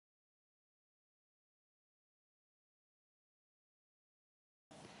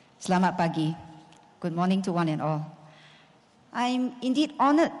Selamat pagi. Good morning to one and all. I'm indeed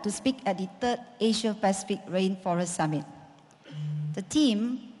honored to speak at the 3rd Asia-Pacific Rainforest Summit. The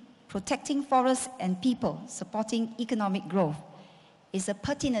theme, Protecting Forests and People Supporting Economic Growth, is a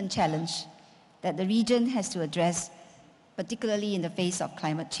pertinent challenge that the region has to address, particularly in the face of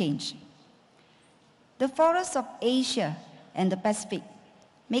climate change. The forests of Asia and the Pacific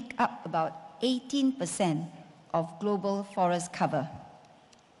make up about 18% of global forest cover.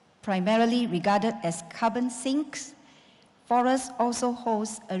 Primarily regarded as carbon sinks, forests also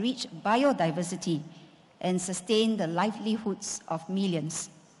host a rich biodiversity and sustain the livelihoods of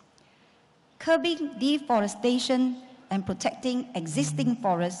millions. Curbing deforestation and protecting existing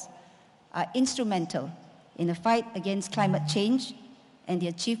forests are instrumental in the fight against climate change and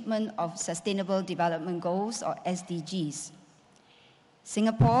the achievement of Sustainable Development Goals, or SDGs.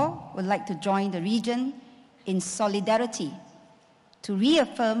 Singapore would like to join the region in solidarity to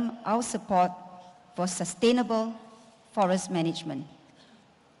reaffirm our support for sustainable forest management.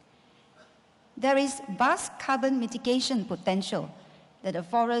 There is vast carbon mitigation potential that the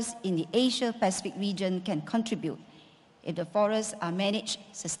forests in the Asia-Pacific region can contribute if the forests are managed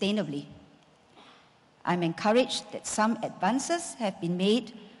sustainably. I'm encouraged that some advances have been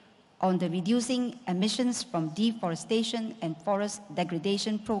made on the Reducing Emissions from Deforestation and Forest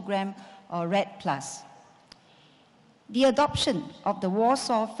Degradation Program, or REDD+. The adoption of the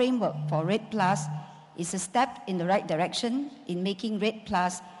Warsaw Framework for REDD+ is a step in the right direction in making REDD+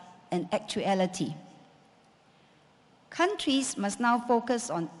 an actuality. Countries must now focus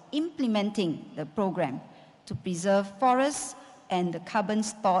on implementing the program to preserve forests and the carbon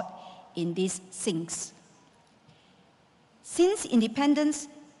stored in these sinks. Since independence,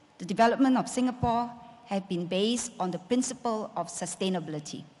 the development of Singapore has been based on the principle of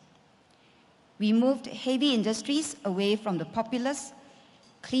sustainability. We moved heavy industries away from the populace,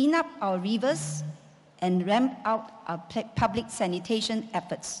 cleaned up our rivers, and ramped out our public sanitation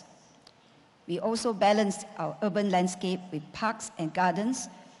efforts. We also balanced our urban landscape with parks and gardens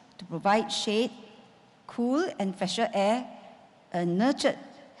to provide shade, cool and fresher air, and nurtured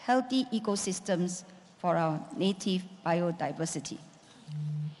healthy ecosystems for our native biodiversity.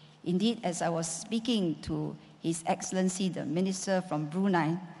 Indeed, as I was speaking to His Excellency, the Minister from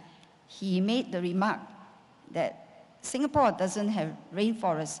Brunei, he made the remark that Singapore doesn't have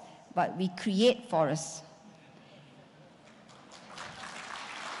rainforests, but we create forests.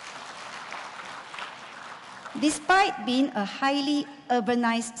 Despite being a highly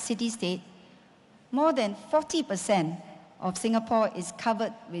urbanized city-state, more than 40% of Singapore is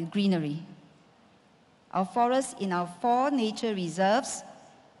covered with greenery. Our forests in our 4 nature reserves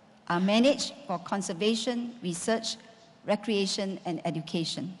are managed for conservation, research, recreation, and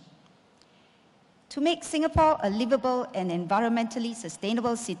education. To make Singapore a livable and environmentally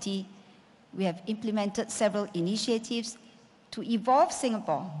sustainable city, we have implemented several initiatives to evolve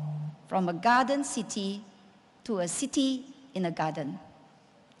Singapore from a garden city to a city in a garden.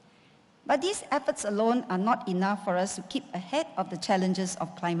 But these efforts alone are not enough for us to keep ahead of the challenges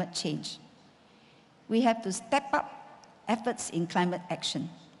of climate change. We have to step up efforts in climate action.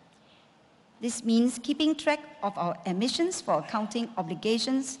 This means keeping track of our emissions for accounting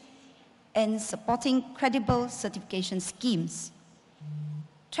obligations and supporting credible certification schemes.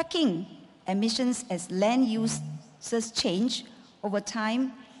 Tracking emissions as land uses change over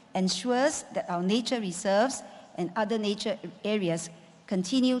time ensures that our nature reserves and other nature areas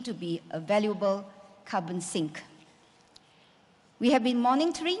continue to be a valuable carbon sink. We have been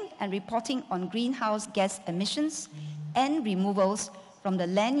monitoring and reporting on greenhouse gas emissions and removals from the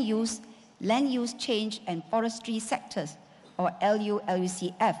land use change and forestry sectors, or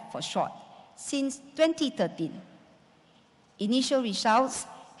LULUCF for short, since 2013. Initial results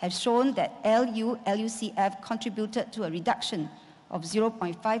have shown that LULUCF contributed to a reduction of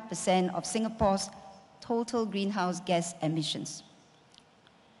 0.5% of Singapore's total greenhouse gas emissions.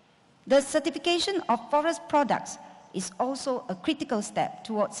 The certification of forest products is also a critical step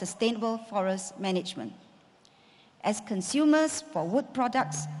towards sustainable forest management. As consumers for wood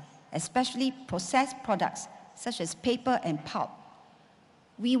products, especially processed products such as paper and pulp,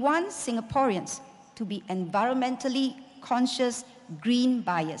 we want Singaporeans to be environmentally conscious green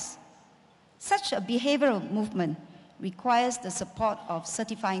buyers. Such a behavioral movement requires the support of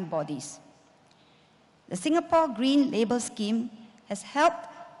certifying bodies. The Singapore Green Label Scheme has helped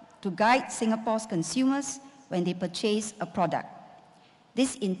to guide Singapore's consumers when they purchase a product.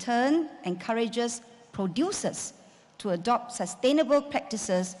 This in turn encourages producers to adopt sustainable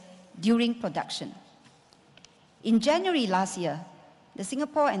practices during production. In January last year, the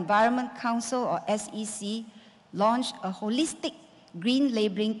Singapore Environment Council, or SEC, launched a holistic green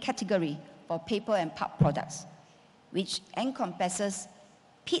labeling category for paper and pulp products, which encompasses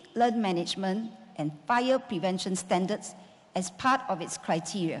peatland management and fire prevention standards as part of its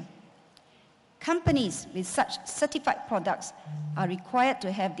criteria. Companies with such certified products are required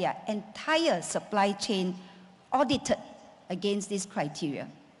to have their entire supply chain audited against these criteria.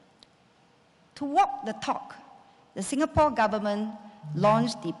 To walk the talk, the Singapore government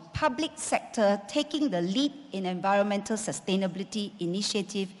launched the Public Sector Taking the Lead in Environmental Sustainability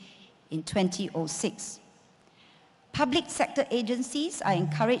initiative in 2006. Public sector agencies are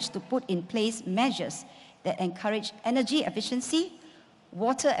encouraged to put in place measures that encourage energy efficiency,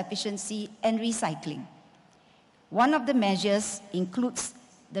 water efficiency, and recycling. One of the measures includes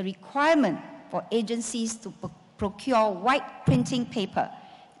the requirement for agencies to procure white printing paper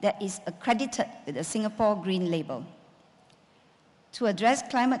that is accredited with the Singapore Green Label. To address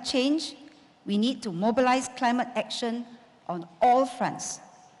climate change, we need to mobilize climate action on all fronts,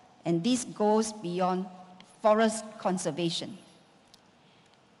 and this goes beyond forest conservation.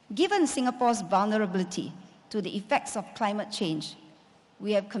 Given Singapore's vulnerability to the effects of climate change,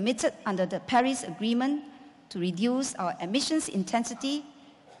 we have committed under the Paris Agreement to reduce our emissions intensity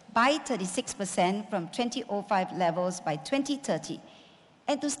by 36% from 2005 levels by 2030,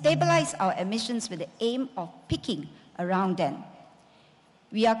 and to stabilize our emissions with the aim of peaking around then.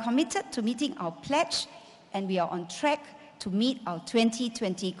 We are committed to meeting our pledge, and we are on track to meet our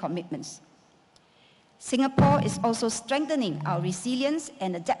 2020 commitments. Singapore is also strengthening our resilience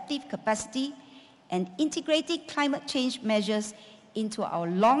and adaptive capacity and integrating climate change measures into our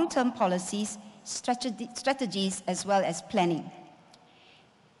long-term policies, strategies, as well as planning.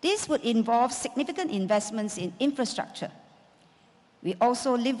 This would involve significant investments in infrastructure. We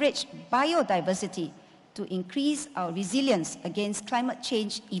also leverage biodiversity to increase our resilience against climate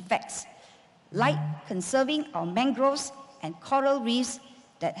change effects, like conserving our mangroves and coral reefs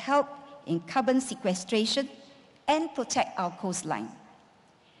that help in carbon sequestration and protect our coastline.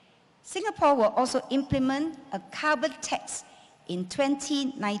 Singapore will also implement a carbon tax in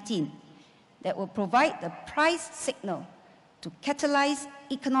 2019 that will provide the price signal to catalyze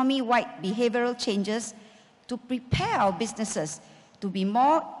economy-wide behavioral changes to prepare our businesses to be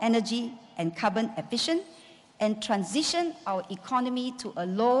more energy and carbon efficient and transition our economy to a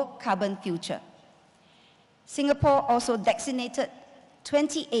low-carbon future. Singapore also designated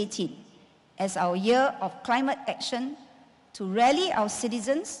 2018 as our year of climate action to rally our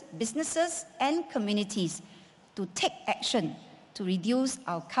citizens, businesses, and communities to take action to reduce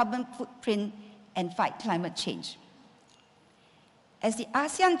our carbon footprint and fight climate change. As the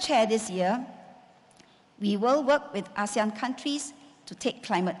ASEAN chair this year, we will work with ASEAN countries to take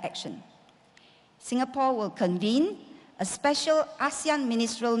climate action. Singapore will convene a special ASEAN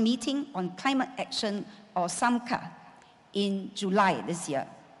ministerial meeting on climate action, or SAMCA, in July this year,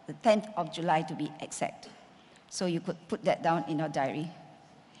 the 10th of July to be exact. So you could put that down in your diary.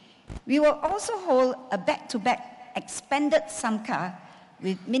 We will also hold a back-to-back expanded SAMCA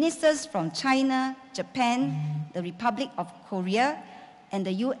with ministers from China, Japan, the Republic of Korea, and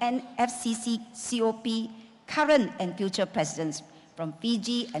the UNFCCC COP current and future presidents from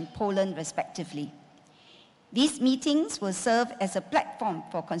Fiji and Poland, respectively. These meetings will serve as a platform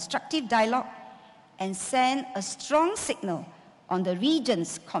for constructive dialogue and send a strong signal on the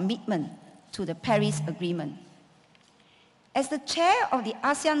region's commitment to the Paris Agreement. As the chair of the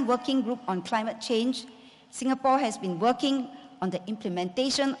ASEAN Working Group on Climate Change, Singapore has been working on the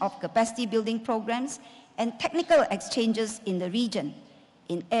implementation of capacity building programs and technical exchanges in the region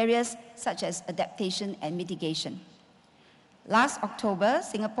in areas such as adaptation and mitigation. Last October,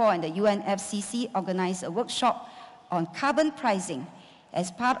 Singapore and the UNFCCC organized a workshop on carbon pricing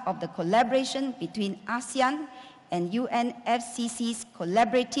as part of the collaboration between ASEAN and UNFCCC's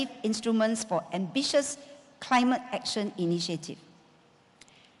Collaborative Instruments for Ambitious Climate Action Initiative.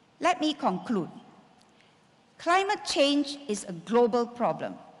 Let me conclude. Climate change is a global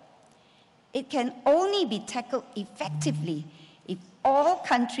problem. It can only be tackled effectively if all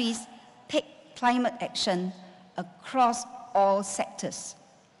countries take climate action across all sectors.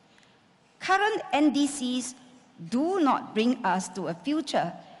 Current NDCs do not bring us to a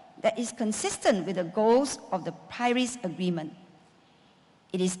future that is consistent with the goals of the Paris Agreement.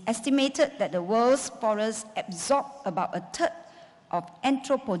 It is estimated that the world's forests absorb about a third of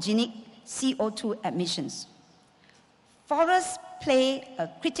anthropogenic CO2 emissions. Forests play a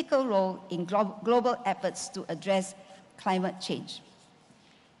critical role in global efforts to address climate change.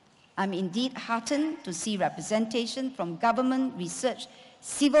 I'm indeed heartened to see representation from government, research,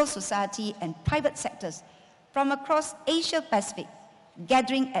 civil society, and private sectors from across Asia-Pacific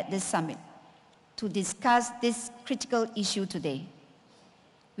gathering at this summit to discuss this critical issue today.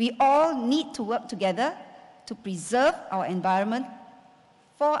 We all need to work together to preserve our environment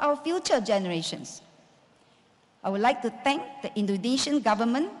for our future generations. I would like to thank the Indonesian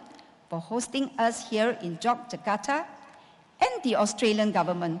government for hosting us here in Yogyakarta and the Australian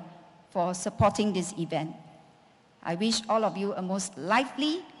government for supporting this event. I wish all of you a most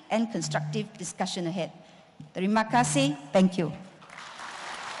lively and constructive discussion ahead. Terima kasih. Thank you.